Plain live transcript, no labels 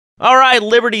All right,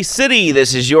 Liberty City,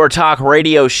 this is your talk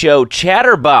radio show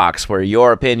Chatterbox, where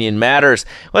your opinion matters.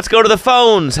 Let's go to the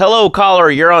phones. Hello,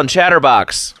 caller, you're on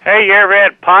Chatterbox. Hey, you ever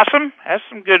had possum? That's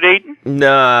some good eating.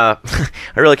 Nah,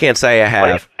 I really can't say I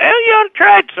have. Well, you ought to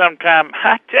try it sometime.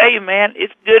 I tell you, man,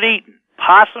 it's good eating.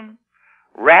 Possum,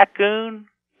 raccoon,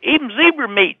 even zebra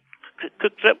meat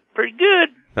cooks up pretty good.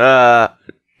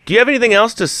 Do you have anything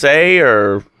else to say,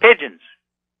 or...? Pigeons.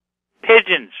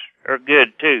 Pigeons are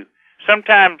good, too.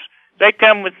 Sometimes they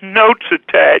come with notes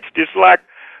attached, just like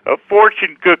a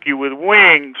fortune cookie with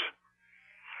wings.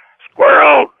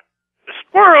 Squirrels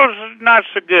are not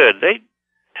so good. They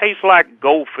taste like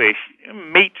goldfish.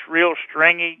 Meat's real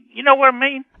stringy. You know what I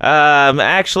mean?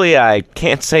 Actually, I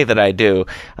can't say that I do.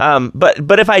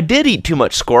 But if I did eat too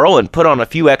much squirrel and put on a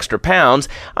few extra pounds,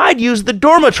 I'd use the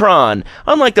Dormatron.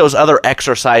 Unlike those other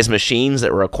exercise machines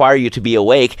that require you to be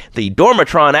awake, the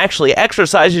Dormatron actually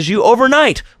exercises you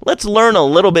overnight. Let's learn a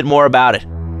little bit more about it.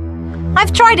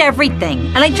 I've tried everything,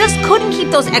 and I just couldn't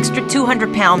keep those extra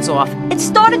 200 pounds off. It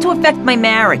started to affect my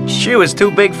marriage. She was too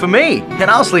big for me,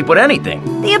 and I'll sleep with anything.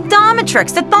 The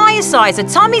Abdometrix, the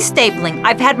Thiazizer, tummy stapling.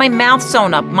 I've had my mouth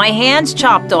sewn up, my hands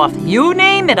chopped off. You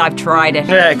name it, I've tried it.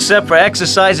 Yeah, except for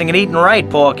exercising and eating right,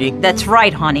 Porky. That's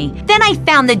right, honey. Then I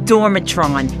found the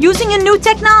Dormatron. Using a new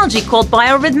technology called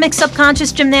biorhythmic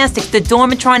subconscious gymnastics, the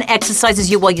Dormatron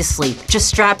exercises you while you sleep. Just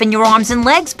strap in your arms and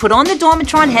legs, put on the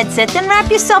Dormatron headset, then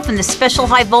wrap yourself in the special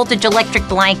high-voltage electric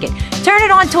blanket. Turn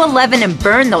it on to 11 and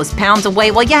burn those pounds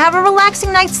away while you have a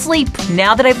relaxing night's sleep.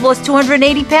 Now that I've lost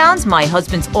 280 pounds, my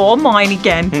husband's all mine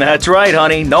again. That's right,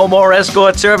 honey. No more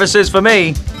escort services for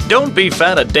me. Don't be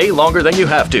fat a day longer than you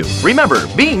have to. Remember,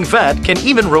 being fat can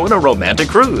even ruin a romantic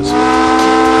cruise.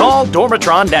 Call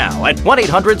Dormatron now at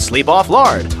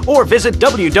 1-800-SLEEP-OFF-LARD or visit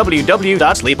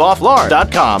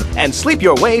www.sleepofflard.com and sleep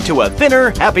your way to a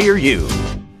thinner, happier you.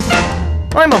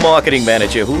 I'm a marketing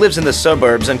manager who lives in the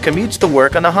suburbs and commutes to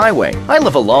work on the highway. I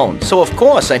live alone, so of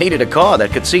course I needed a car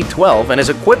that could seat 12 and is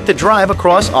equipped to drive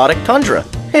across Arctic tundra.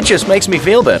 It just makes me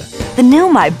feel better. The new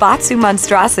Maibatsu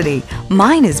monstrosity.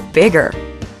 Mine is bigger.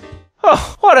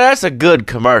 Oh, well, that's a good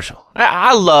commercial.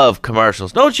 I love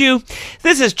commercials, don't you?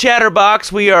 This is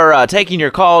Chatterbox. We are taking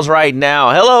your calls right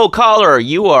now. Hello, caller.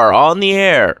 You are on the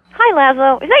air. Hi,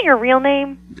 Lazlow. Is that your real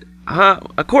name?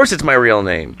 Of course it's my real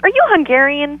name. Are you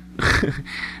Hungarian?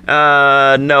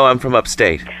 No, I'm from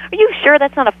upstate. Are you sure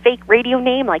that's not a fake radio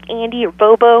name like Andy or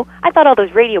Bobo? I thought all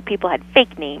those radio people had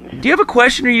fake names. Do you have a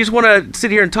question, or you just want to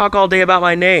sit here and talk all day about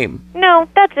my name? No,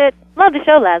 that's it. Love the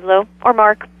show, Lazlow. Or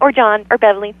Mark. Or John. Or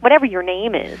Beverly. Whatever your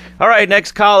name is. All right,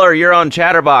 next caller. You're on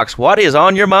Chatterbox. What is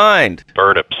on your mind?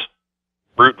 Turnips.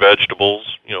 Root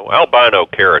vegetables. Albino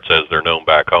carrots as they're known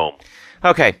back home.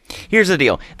 Okay, here's the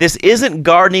deal. This isn't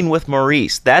Gardening with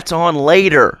Maurice. That's on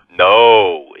later.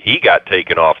 No, he got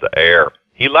taken off the air.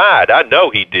 He lied. I know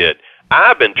he did.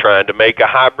 I've been trying to make a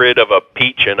hybrid of a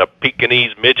peach and a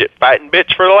Pekingese midget fighting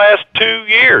bitch for the last 2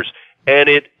 years, and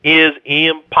it is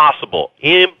impossible.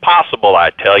 Impossible, I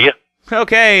tell you.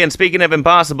 Okay, and speaking of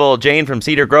impossible, Jane from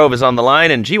Cedar Grove is on the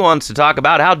line, and she wants to talk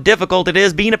about how difficult it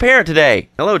is being a parent today.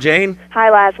 Hello, Jane. Hi,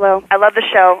 Lazlow. I love the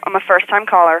show. I'm a first-time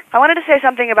caller. I wanted to say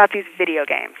something about these video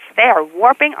games. They are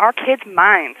warping our kids'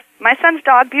 minds. My son's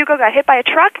dog, Bugle, got hit by a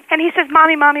truck, and he says,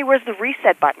 Mommy, Mommy, where's the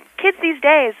reset button? Kids these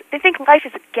days, they think life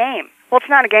is a game. Well, it's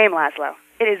not a game, Lazlow.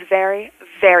 It is very,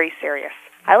 very serious.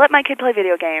 I let my kid play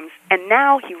video games, and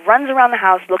now he runs around the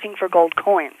house looking for gold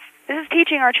coins. This is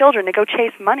teaching our children to go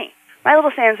chase money. My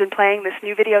little Sam's been playing this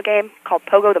new video game called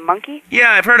Pogo the Monkey.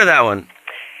 Yeah, I've heard of that one.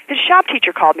 His shop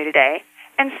teacher called me today,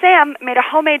 and Sam made a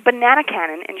homemade banana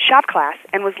cannon in shop class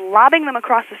and was lobbing them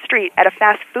across the street at a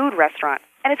fast food restaurant.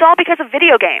 And it's all because of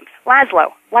video games.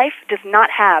 Lazlow, life does not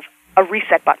have a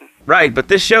reset button. Right, but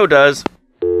this show does.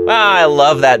 I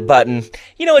love that button.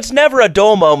 It's never a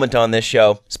dull moment on this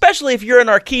show, especially if you're in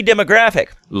our key demographic.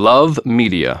 Love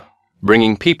media.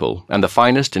 Bringing people and the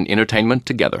finest in entertainment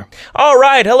together. All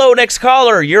right, hello, next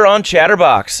caller. You're on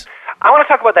Chatterbox. I want to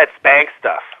talk about that spank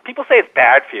stuff. People say it's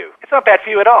bad for you. It's not bad for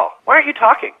you at all. Why aren't you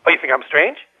talking? Oh, you think I'm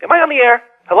strange? Am I on the air?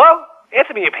 Hello?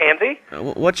 Answer me, you pansy.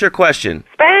 What's your question?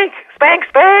 Spank! Spank!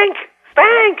 Spank!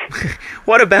 Spank!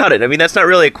 What about it? I mean, that's not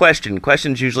really a question.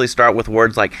 Questions usually start with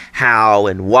words like how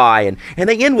and why, and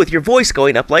they end with your voice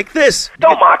going up like this.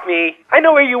 Don't mock me. I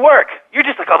know where you work. You're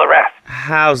just like all the rest.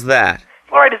 How's that?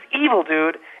 Fluoride is evil,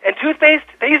 dude. And toothpaste,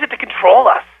 they use it to control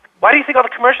us. Why do you think all the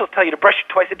commercials tell you to brush it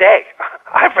twice a day?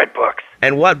 I've read books.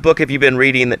 And what book have you been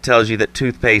reading that tells you that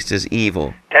toothpaste is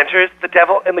evil? Dentures, the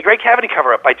Devil, and the Great Cavity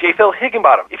Cover-Up by J. Phil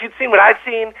Higginbottom. If you'd seen what I've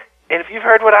seen, and if you've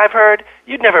heard what I've heard,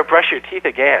 you'd never brush your teeth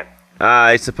again.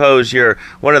 I suppose you're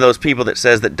one of those people that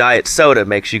says that diet soda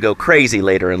makes you go crazy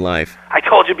later in life. I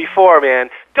told you before, man.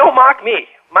 Don't mock me.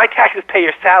 My taxes pay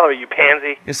your salary, you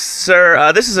pansy. Yes,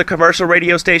 sir, this is a commercial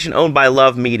radio station owned by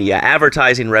Love Media.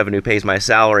 Advertising revenue pays my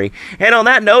salary. And on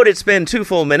that note, it's been 2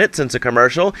 full minutes since a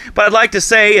commercial, but I'd like to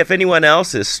say, if anyone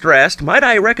else is stressed, might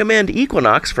I recommend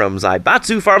Equinox from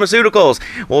Zaibatsu Pharmaceuticals.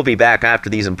 We'll be back after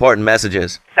these important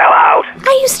messages. Sell out!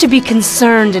 I used to be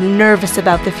concerned and nervous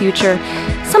about the future.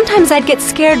 Sometimes I'd get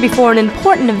scared before an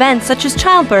important event such as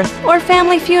childbirth or a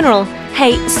family funeral.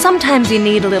 Hey, sometimes you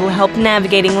need a little help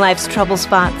navigating life's trouble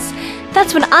spots.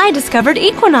 That's when I discovered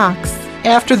Equinox.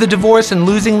 After the divorce and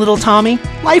losing little Tommy,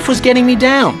 life was getting me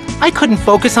down. I couldn't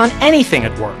focus on anything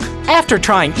at work. After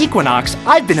trying Equinox,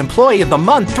 I've been Employee of the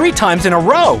Month 3 times in a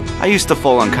row. I used to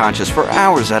fall unconscious for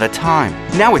hours at a time.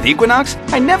 Now with Equinox,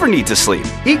 I never need to sleep.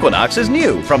 Equinox is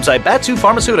new from Zaibatsu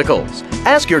Pharmaceuticals.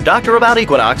 Ask your doctor about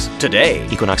Equinox today.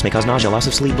 Equinox may cause nausea, loss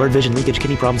of sleep, blurred vision, leakage,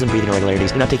 kidney problems, and breathing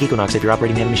irregularities. Do not take Equinox if you're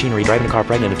operating heavy machinery, driving a car,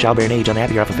 pregnant, of childbearing age,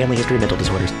 unhappy, or have a family history of mental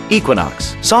disorders.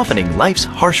 Equinox, softening life's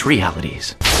harsh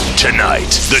realities. Tonight,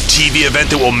 the TV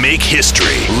event that will make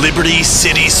history, Liberty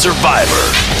City Survivor.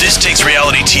 This takes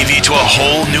reality TV to a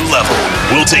whole new level.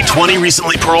 We'll take 20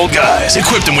 recently paroled guys,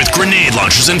 equip them with grenade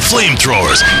launchers and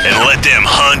flamethrowers, and let them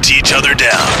hunt each other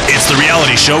down. It's the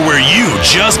reality show where you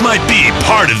just might be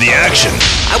part of the action.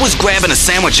 I was grabbing a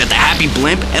sandwich at the Happy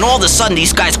Blimp, and all of a sudden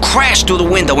these guys crashed through the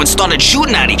window and started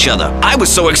shooting at each other. I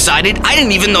was so excited, I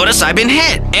didn't even notice I'd been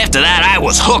hit. After that, I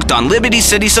was hooked on Liberty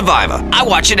City Survivor. I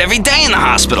watch it every day in the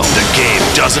hospital. The game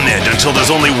doesn't end until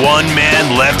there's only one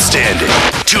man left standing.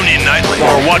 Tune in nightly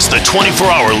or watch the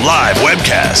 24-hour live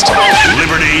webcast.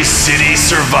 Liberty City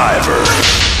Survivor.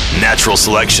 Natural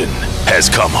selection has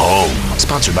come home.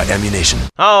 Sponsored by Ammunition.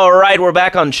 All right, we're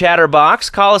back on Chatterbox.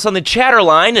 Call us on the chatter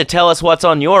line to tell us what's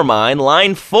on your mind.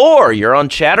 Line 4, you're on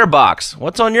Chatterbox.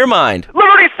 What's on your mind?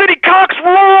 Liberty City Cocks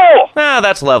rule! Ah,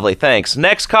 that's lovely, thanks.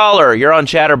 Next caller, you're on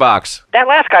Chatterbox. That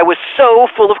last guy was so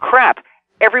full of crap.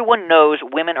 Everyone knows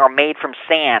women are made from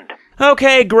sand.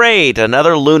 Okay, great.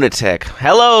 Another lunatic.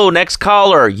 Hello, next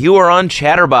caller. You are on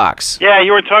Chatterbox. Yeah,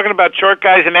 you were talking about short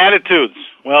guys and attitudes.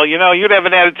 Well, you know, you'd have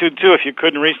an attitude, too, if you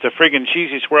couldn't reach the friggin'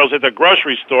 cheesy swirls at the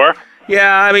grocery store.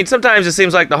 Yeah, I mean, sometimes it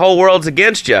seems like the whole world's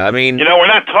against you. I mean... You know, we're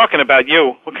not talking about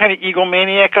you. What kind of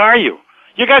egomaniac are you?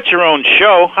 You got your own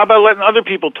show. How about letting other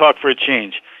people talk for a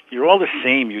change? You're all the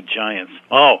same, you giants.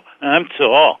 Oh, I'm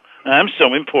tall. I'm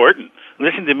so important.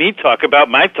 Listen to me talk about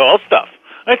my tall stuff.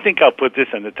 I think I'll put this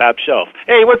on the top shelf.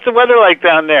 Hey, what's the weather like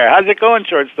down there? How's it going,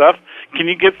 short stuff? Can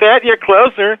you get that? You're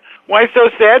closer. Why so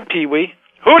sad, Pee-wee?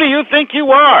 Who do you think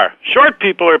you are? Short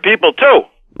people are people, too.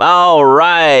 All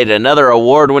right, another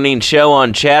award-winning show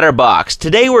on Chatterbox.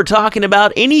 Today we're talking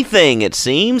about anything, it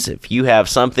seems. If you have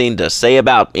something to say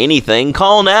about anything,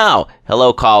 call now.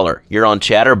 Hello, caller. You're on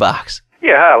Chatterbox.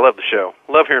 Yeah, hi, I love the show.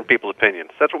 Love hearing people's opinions.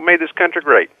 That's what made this country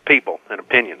great. People and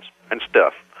opinions and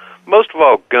stuff. Most of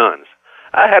all, guns.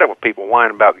 I had it with people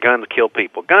whining about guns kill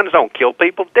people. Guns don't kill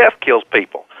people. Death kills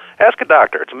people. Ask a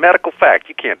doctor. It's a medical fact.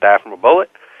 You can't die from a bullet.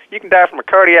 You can die from a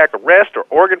cardiac arrest or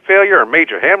organ failure or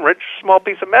major hemorrhage. A small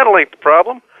piece of metal ain't the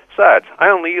problem. Besides, I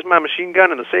only use my machine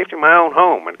gun in the safety of my own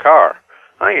home and car.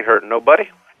 I ain't hurting nobody.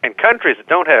 And countries that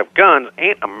don't have guns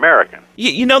ain't American.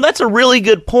 You know, that's a really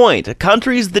good point.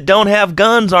 Countries that don't have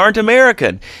guns aren't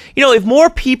American. You know, if more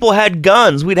people had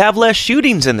guns, we'd have less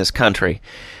shootings in this country.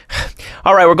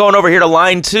 All right, we're going over here to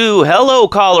line 2. Hello,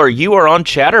 caller. You are on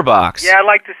Chatterbox. Yeah, I'd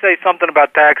like to say something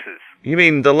about taxes. You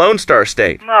mean the Lone Star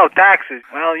State? No, taxes.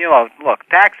 Well, you know, look,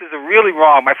 taxes are really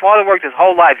wrong. My father worked his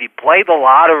whole life. He played the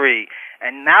lottery.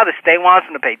 And now the state wants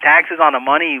him to pay taxes on the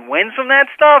money he wins from that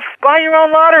stuff? Buy your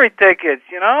own lottery tickets,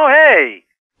 you know? Hey.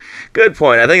 Good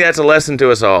point. I think that's a lesson to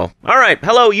us all. All right,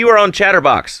 hello, you are on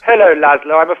Chatterbox. Hello,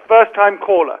 Lazlow. I'm a first-time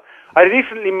caller. I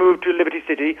recently moved to Liberty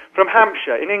City from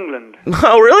Hampshire in England.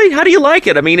 Oh, really? How do you like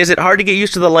it? I mean, is it hard to get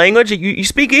used to the language? You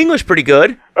speak English pretty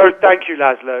good. Oh, thank you,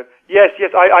 Lazlow. Yes,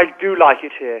 I do like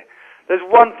it here. There's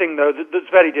one thing, though, that's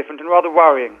very different and rather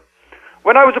worrying.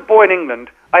 When I was a boy in England,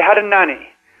 I had a nanny.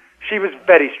 She was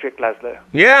very strict, Lazlow.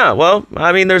 Yeah, well,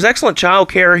 I mean, there's excellent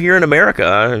child care here in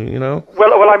America, you know.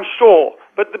 Well, I'm sure.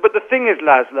 But the thing is,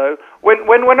 Lazlow, when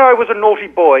I was a naughty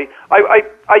boy,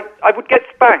 I would get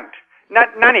spanked.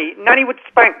 Nanny would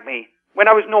spank me when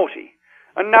I was naughty.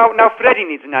 And now Freddie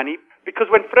needs a nanny, because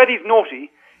when Freddie's naughty,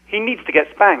 he needs to get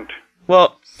spanked.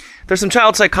 Well, there's some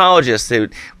child psychologists who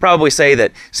probably say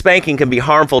that spanking can be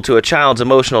harmful to a child's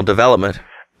emotional development.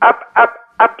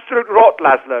 Absolute rot,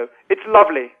 Lazlow. It's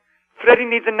lovely. Freddie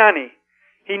needs a nanny.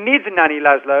 He needs a nanny,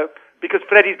 Lazlow, because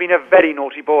Freddie's been a very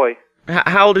naughty boy.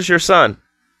 How old is your son?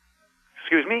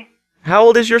 Excuse me? How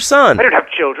old is your son? I don't have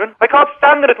children. I can't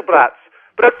stand the little brats.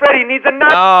 But Freddie needs a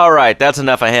nut. All right, that's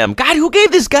enough of him. God, who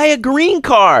gave this guy a green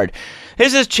card?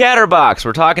 This is Chatterbox.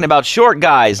 We're talking about short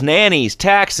guys, nannies,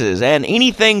 taxes, and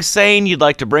anything sane you'd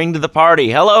like to bring to the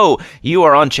party. Hello, you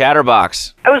are on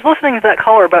Chatterbox. I was listening to that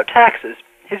caller about taxes.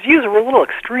 His views were a little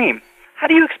extreme. How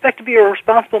do you expect to be a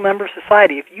responsible member of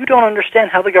society if you don't understand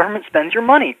how the government spends your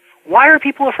money? Why are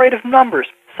people afraid of numbers?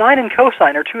 Sine and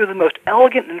cosine are two of the most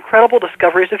elegant and incredible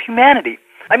discoveries of humanity.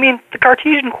 I mean, the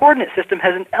Cartesian coordinate system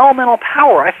has an elemental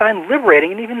power I find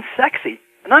liberating and even sexy.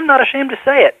 And I'm not ashamed to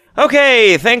say it.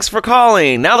 Okay, thanks for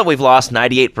calling. Now that we've lost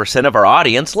 98% of our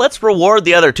audience, let's reward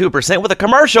the other 2% with a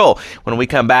commercial. When we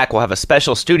come back, we'll have a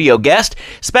special studio guest.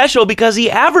 Special because he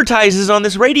advertises on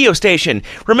this radio station.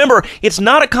 Remember, it's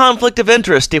not a conflict of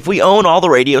interest if we own all the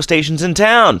radio stations in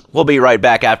town. We'll be right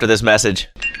back after this message.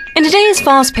 In today's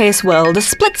fast-paced world, a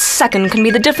split second can be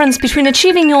the difference between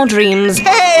achieving your dreams...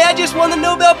 Hey, I just won the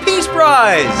Nobel Peace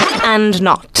Prize! ...and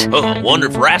not. Oh, wonder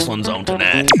if wrestling's on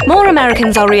tonight. More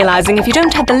Americans are realizing if you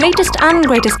don't have the latest and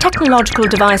greatest technological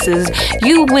devices,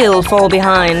 you will fall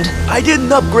behind. I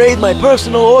didn't upgrade my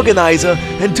personal organizer,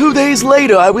 and 2 days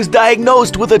later I was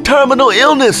diagnosed with a terminal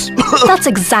illness. That's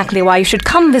exactly why you should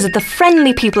come visit the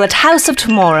friendly people at House of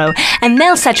Tomorrow, and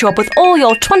they'll set you up with all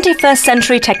your 21st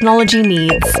century technology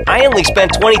needs. I only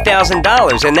spent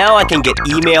 $20,000, and now I can get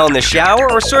email in the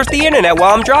shower or surf the internet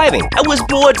while I'm driving. I was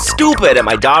bored stupid at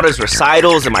my daughter's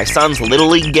recitals and my son's Little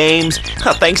League games.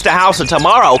 Thanks to House of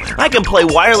Tomorrow, I can play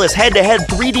wireless head-to-head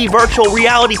 3D virtual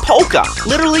reality poker,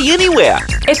 literally anywhere.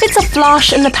 If it's a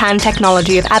flash-in-the-pan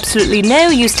technology of absolutely no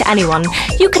use to anyone,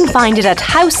 you can find it at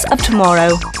House of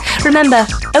Tomorrow. Remember,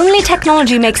 only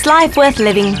technology makes life worth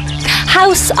living.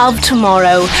 House of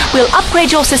Tomorrow. We'll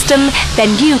upgrade your system,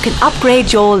 then you can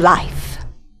upgrade your life.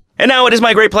 And now it is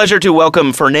my great pleasure to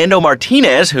welcome Fernando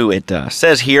Martínez, who it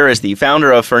says here is the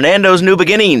founder of Fernando's New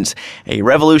Beginnings, a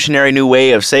revolutionary new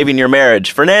way of saving your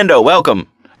marriage. Fernando, welcome.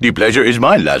 The pleasure is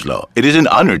mine, Lazlow. It is an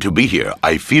honor to be here.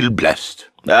 I feel blessed.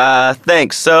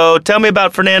 Thanks. So tell me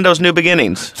about Fernando's New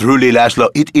Beginnings. Truly, Lazlow,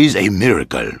 it is a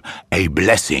miracle, a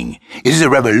blessing. It is a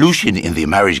revolution in the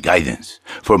marriage guidance.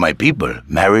 For my people,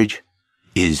 marriage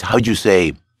is, how'd you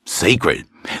say, sacred.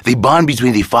 The bond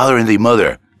between the father and the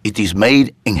mother. It is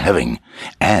made in heaven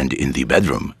and in the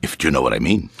bedroom, if you know what I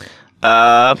mean.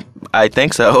 I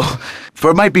think so.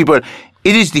 For my people,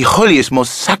 it is the holiest,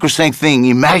 most sacrosanct thing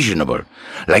imaginable,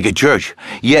 like a church.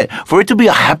 Yet, for it to be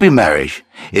a happy marriage,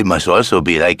 it must also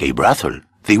be like a brothel.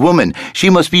 The woman,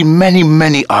 she must be many,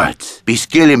 many arts, be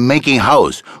skilled in making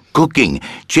house, cooking,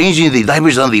 changing the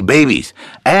diapers on the babies,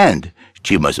 and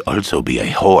she must also be a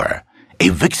whore. A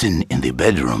vixen in the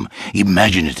bedroom,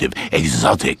 imaginative,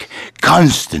 exotic,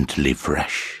 constantly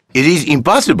fresh. It is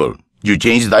impossible. You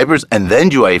change diapers and then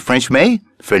you are a French maid?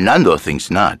 Fernando thinks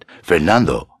not.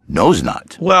 Fernando knows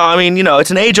not. Well, I mean,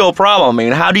 it's an age-old problem. I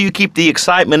mean, how do you keep the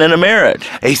excitement in a marriage?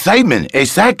 Excitement,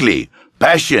 exactly.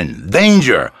 Passion,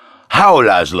 danger. How,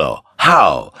 Lazlow?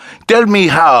 How? Tell me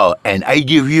how, and I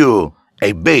give you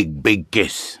a big, big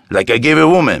kiss, like I gave a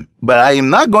woman. But I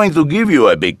am not going to give you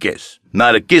a big kiss.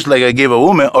 Not a kiss like I gave a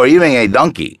woman or even a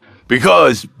donkey.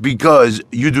 Because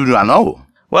you do not know.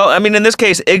 Well, I mean, in this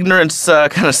case, ignorance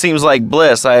kind of seems like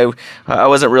bliss. I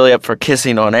wasn't really up for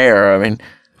kissing on air. I mean...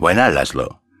 Why not,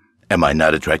 Lazlow? Am I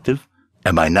not attractive?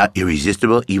 Am I not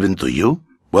irresistible even to you?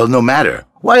 Well, no matter.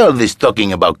 Why all this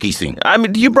talking about kissing? I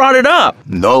mean, you brought it up.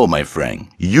 No, my friend.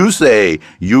 You say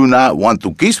you not want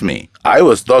to kiss me. I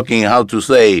was talking how to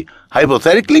say,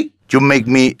 hypothetically, you make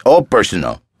me all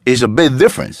personal. It's a big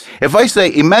difference. If I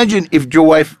say, imagine if your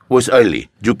wife was ugly,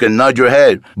 you can nod your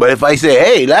head. But if I say,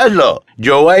 hey, Lazlow,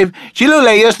 your wife, she looked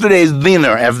like yesterday's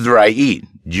dinner after I eat.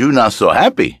 You not so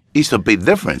happy. It's a big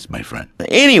difference, my friend.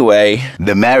 Anyway,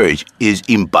 the marriage is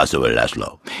impossible,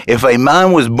 Lazlow. If a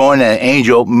man was born an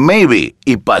angel, maybe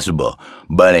impossible.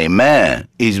 But a man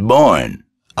is born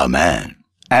a man.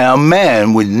 And a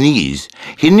man with knees,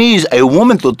 he needs a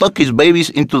woman to tuck his babies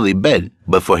into the bed.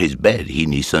 But for his bed, he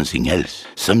needs something else.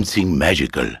 Something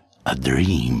magical. A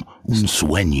dream. Un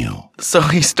sueño. So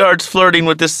he starts flirting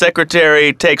with his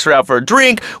secretary, takes her out for a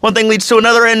drink, one thing leads to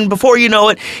another, and before you know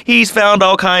it, he's found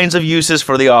all kinds of uses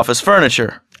for the office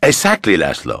furniture. Exactly,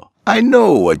 Lazlow. I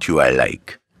know what you are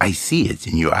like. I see it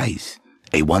in your eyes.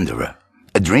 A wanderer.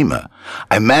 A dreamer.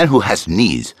 A man who has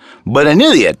needs. But an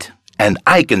idiot. And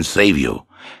I can save you.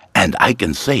 And I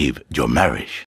can save your marriage.